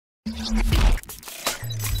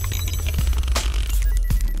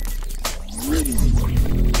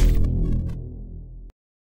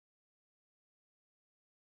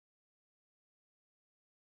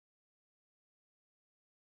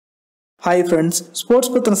Hi friends,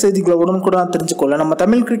 sports பத்தின செய்திகளை உடனுக்குடன் தெரிஞ்சுக்கொள்ள நம்ம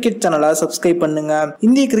தமிழ் கிரிக்கெட் சேனலை சப்ஸ்கிரைப் பண்ணுங்க.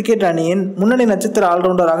 இந்திய கிரிக்கெட் அணியின் முன்னணி நட்சத்திர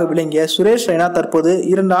ஆல்ரவுண்டராக விளங்கிய சுரேஷ் ரெய்னா தற்போது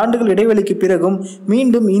 2 ஆண்டுகள் இடைவெளிக்கு பிறகும்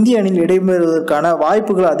மீண்டும் இந்திய அணியில் இடம்பெறுவதற்கான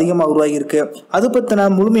வாய்ப்புகள் அதிகமாக உருவாகியிருக்கு. அது பத்தின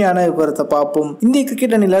முழுமையான விவரத்தை பார்ப்போம். இந்திய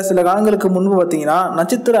கிரிக்கெட் அணியில சில காலங்களுக்கு முன்பு பார்த்தீங்கன்னா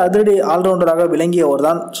நட்சத்திர அதிரடி ஆல்ரவுண்டராக விளங்கியவர்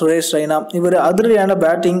தான் சுரேஷ் ரெய்னா. இவர் அதிரடியான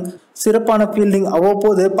பேட்டிங், சிறப்பான ஃபீல்டிங்,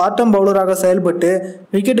 அவ்வப்போது பாட்டம் பவுலராக செயல்பட்டு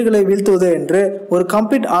விக்கெட்டுகளை வீழ்த்துவது என்று ஒரு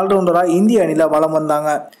கம்ப்ளீட் ஆல்ரவுண்டராக இந்திய அணியில வலம் வந்தாங்க.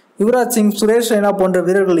 யுவராஜ் சிங், சுரேஷ் ரெய்னா போன்ற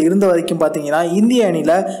வீரர்கள் இருந்த வரைக்கும் பார்த்தீங்கன்னா இந்திய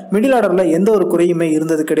அணியில மிடில் ஆர்டர்ல எந்த ஒரு குறையுமே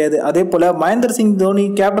இருந்தது கிடையாது. அதே போல மகேந்திர சிங் தோனி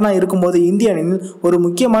கேப்டனா இருக்கும்போது இந்திய அணியில் ஒரு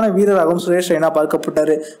முக்கியமான வீரராகவும் சுரேஷ் ரெய்னா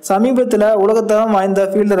பார்க்கப்பட்டாரு. சமீபத்தில் உலகத்தரம் வாய்ந்த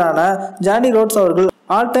ஃபீல்டரான ஜானி ரோட்ஸ் அவர்கள்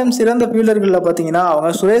ஆல் டைம் சிறந்த ஃபீல்டர்களில் பார்த்தீங்கன்னா அவங்க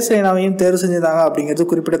சுரேஷ் ரெய்னாவையும் தேர்வு செஞ்சிருந்தாங்க அப்படிங்கிறது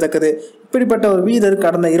குறிப்பிடத்தக்கது. இப்படிப்பட்ட ஒரு வீரர்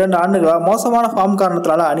கடந்த 2 ஆண்டுகளாக மோசமான ஃபார்ம்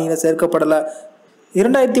காரணத்தினால அணியில சேர்க்கப்படலை.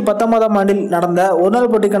 2019ஆம் ஆண்டில் நடந்த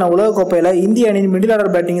ஒருநாள் போட்டிக்கான உலகக்கோப்பையில இந்திய அணியின் மிடில்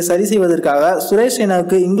ஆர்டர் பேட்டிங்கை சரி செய்வதற்காக சுரேஷ்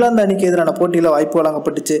ரெய்னாவுக்கு இங்கிலாந்து அணிக்கு எதிரான போட்டியில் வாய்ப்பு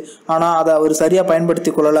வழங்கப்பட்டுச்சு. ஆனால் அதை அவர் சரியா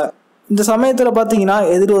பயன்படுத்தி கொள்ளல. இந்த சமயத்தில் பார்த்தீங்கன்னா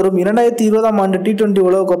எதிர்வரும் 2020ஆம் ஆண்டு T20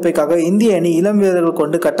 உலகக்கோப்பைக்காக இந்திய அணி இளம் வீரர்கள்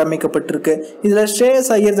கொண்டு கட்டமைக்கப்பட்டிருக்கு. இதில்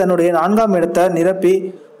ஸ்ரேயஸ் ஐயர் தன்னுடைய 4ஆம் இடத்தை நிரப்பி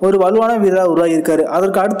ஒரு வலுவான வீரராக உருவாகியிருக்காரு.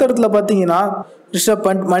 அதற்கு அடுத்தடுத்துல பார்த்தீங்கன்னா ரிஷப்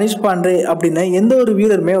பண்ட், மணிஷ் பாண்டே அப்படின்னு எந்த ஒரு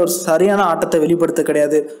வீரருமே ஒரு சரியான ஆட்டத்தை வெளிப்படுத்த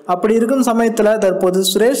கிடையாது. அப்படி இருக்கும் சமயத்தில் தற்போது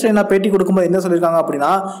சுரேஷ் ரெய்னா பேட்டி கொடுக்கும்போது என்ன சொல்லியிருக்காங்க அப்படின்னா,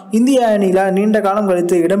 இந்திய அணியில நீண்ட காலம்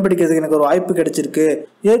கழித்து இடம் பிடிக்கிறதுக்கு எனக்கு ஒரு வாய்ப்பு கிடைச்சிருக்கு.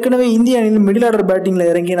 ஏற்கனவே இந்திய அணியில் மிடில் ஆர்டர் பேட்டிங்ல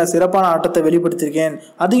இறங்கி நான் சிறப்பான ஆட்டத்தை வெளிப்படுத்தியிருக்கேன்,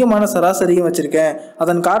 அதிகமான சராசரியும் வச்சிருக்கேன்.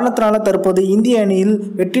 அதன் காரணத்தினால தற்போது இந்திய அணியில்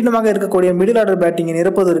வெற்றிடமாக இருக்கக்கூடிய மிடில் ஆர்டர் பேட்டிங்கை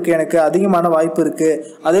நிரப்புவதற்கு எனக்கு அதிகமான வாய்ப்பு இருக்கு.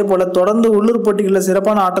 அதே போல தொடர்ந்து உள்ளூர் போட்டிகளில்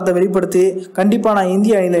சிறப்பான ஆட்டத்தை வெளிப்படுத்தி கண்டிப்பா நான்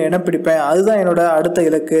இந்திய அணியில இடம் பிடிப்பேன். அதுதான் என்னோட அடுத்த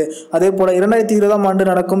இலக்கு. அதே போல 2020ஆம் ஆண்டு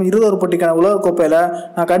நடக்கும் 21 போட்டிக்கான உலகக்கோப்பையில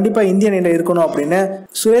நான் கண்டிப்பா இந்திய அணியில இருக்கணும் அப்படின்னு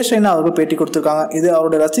சுரேஷ் ரெய்னா அவர்கள் பேட்டி கொடுத்திருக்காங்க. இது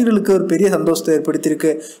அவருடைய ரசிகர்களுக்கு ஒரு பெரிய சந்தோஷத்தை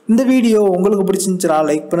ஏற்படுத்தியிருக்கு. இந்த வீடியோ உங்களுக்கு பிடிச்சிருந்துச்சுன்னா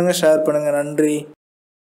லைக் பண்ணுங்க, ஷேர் பண்ணுங்க. நன்றி.